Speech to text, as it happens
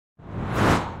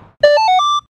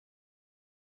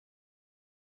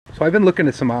So I've been looking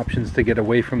at some options to get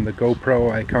away from the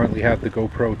GoPro. I currently have the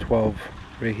GoPro 12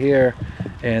 right here,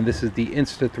 and this is the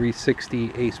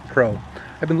Insta360 Ace Pro.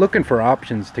 I've been looking for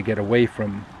options to get away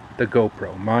from the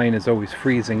GoPro. Mine is always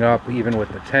freezing up, even with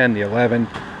the 10, the 11,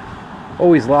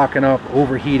 always locking up,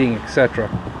 overheating, etc.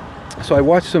 So I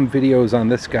watched some videos on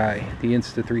this guy, the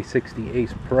Insta360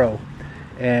 Ace Pro,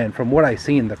 and from what I've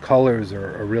seen, the colors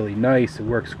are really nice. It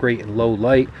works great in low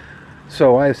light.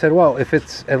 So I said, well, if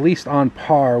it's at least on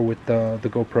par with the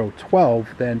GoPro 12,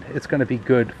 then it's going to be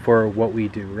good for what we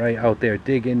do, right? Out there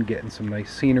digging, getting some nice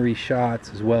scenery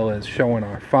shots, as well as showing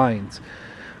our finds.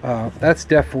 That's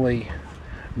definitely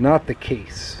not the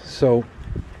case. So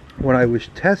when I was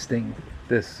testing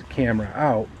this camera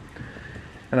out,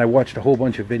 and I watched a whole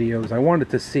bunch of videos, I wanted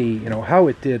to see, how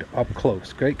it did up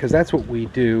close, right? Because that's what we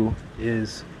do,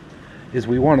 is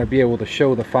we want to be able to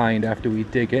show the find after we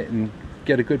dig it and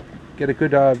get a good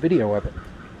video of it.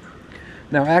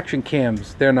 Now, action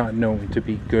cams, they're not known to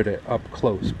be good at up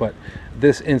close, but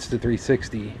this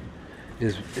Insta360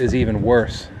 is even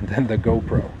worse than the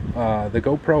GoPro. The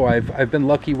GoPro, I've been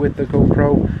lucky with the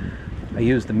GoPro. I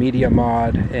use the media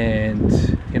mod, and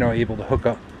able to hook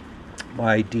up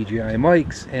my DJI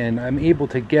mics, and I'm able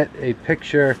to get a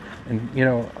picture and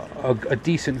a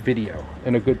decent video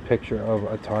and a good picture of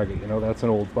a target. That's an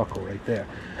old buckle right there.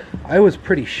 I was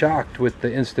pretty shocked with the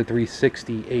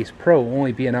Insta360 Ace Pro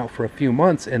only being out for a few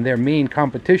months, and their main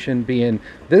competition being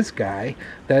this guy,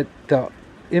 that the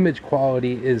image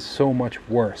quality is so much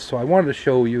worse. So I wanted to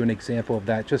show you an example of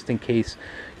that, just in case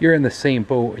you're in the same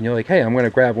boat and you're like, hey, I'm going to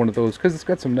grab one of those because it's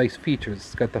got some nice features.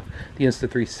 It's got the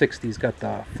Insta360's got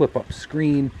the flip up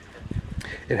screen.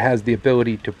 It has the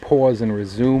ability to pause and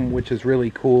resume, which is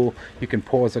really cool. You can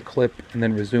pause a clip and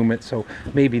then resume it. So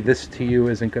maybe this to you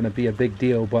isn't going to be a big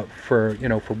deal, but for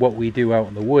for what we do out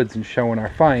in the woods and showing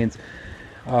our finds,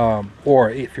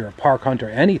 or if you're a park hunter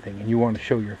or anything and you want to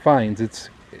show your finds, it's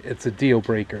a deal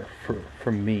breaker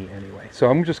for me anyway. So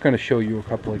I'm just going to show you a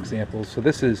couple examples. So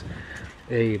this is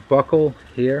a buckle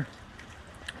here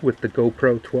with the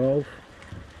GoPro 12,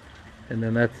 and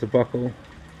then that's the buckle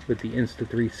with the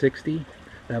Insta360.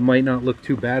 That might not look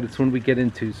too bad. It's when we get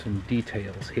into some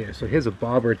details here. So here's a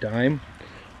bobber dime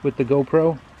with the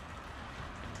GoPro,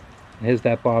 and here's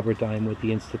that bobber dime with the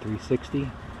Insta360.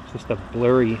 It's just a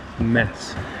blurry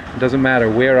mess. It doesn't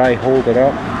matter where I hold it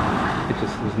up, it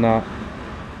just does not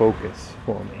focus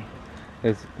for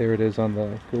me. There it is on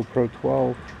the GoPro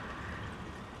 12.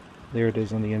 There it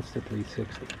is on the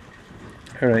Insta360.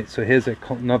 Alright, so here's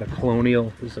another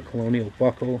colonial. This is a colonial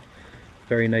buckle.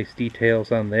 Very nice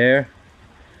details on there.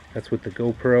 That's with the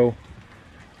GoPro,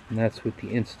 and that's with the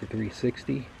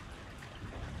Insta360.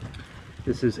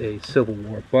 This is a Civil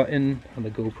War button on the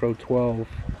GoPro 12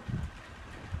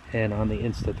 and on the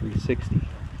Insta360.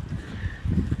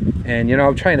 And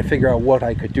I'm trying to figure out what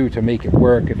I could do to make it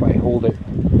work if I hold it.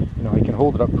 I can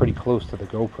hold it up pretty close to the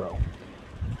GoPro.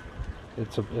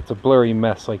 It's a blurry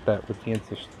mess like that with the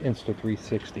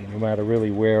Insta360. No matter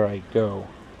really where I go,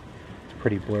 it's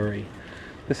pretty blurry.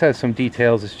 This has some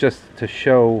details. It's just to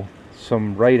show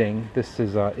some writing. This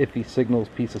is a Iffy Signals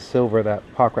piece of silver that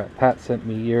Parkrat Pat sent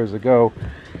me years ago,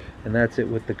 and that's it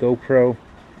with the GoPro,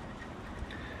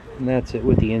 and that's it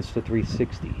with the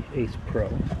Insta360 Ace Pro.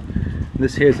 And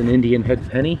this here's an Indian head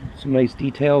penny. Some nice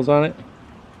details on it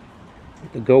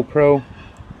with the GoPro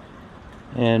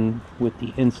and with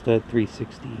the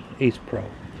Insta360 Ace Pro.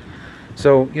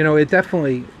 So it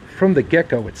definitely, from the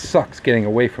get-go, it sucks getting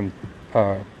away from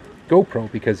GoPro,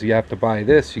 because you have to buy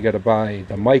this, you got to buy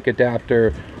the mic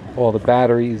adapter, all the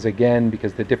batteries again,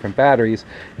 because they're different batteries.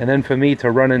 And then for me to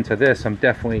run into this, I'm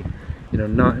definitely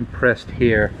not impressed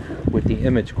here with the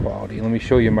image quality. Let me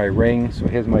show you my ring. So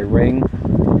here's my ring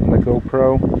on the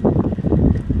GoPro,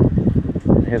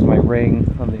 and here's my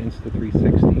ring on the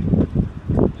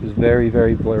Insta360, which is very,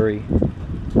 very blurry.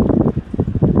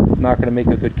 Not going to make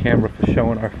a good camera for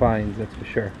showing our finds, that's for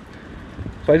sure.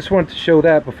 So I just wanted to show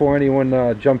that before anyone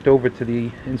jumped over to the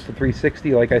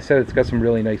Insta360. Like I said, it's got some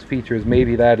really nice features.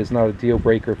 Maybe that is not a deal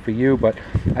breaker for you, but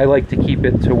I like to keep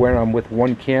it to where I'm with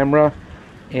one camera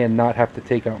and not have to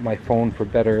take out my phone for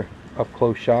better up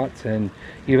close shots. And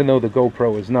even though the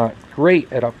GoPro is not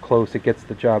great at up close, it gets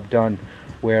the job done,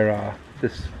 where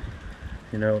this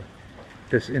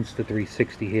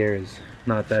Insta360 here is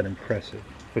not that impressive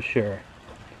for sure,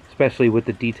 especially with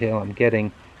the detail I'm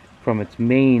getting from its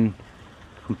main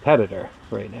competitor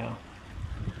right now.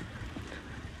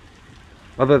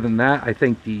 Other than that, I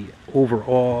think the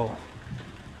overall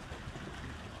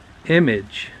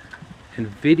image and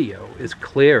video is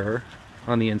clearer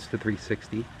on the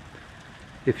Insta360.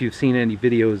 If you've seen any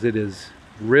videos, it is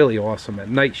really awesome at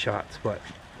night shots, but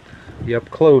The up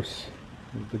close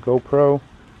is the GoPro,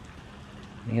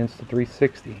 the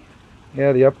Insta360.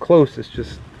 Yeah, the up close is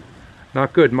just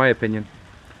not good in my opinion.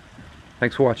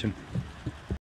 Thanks for watching.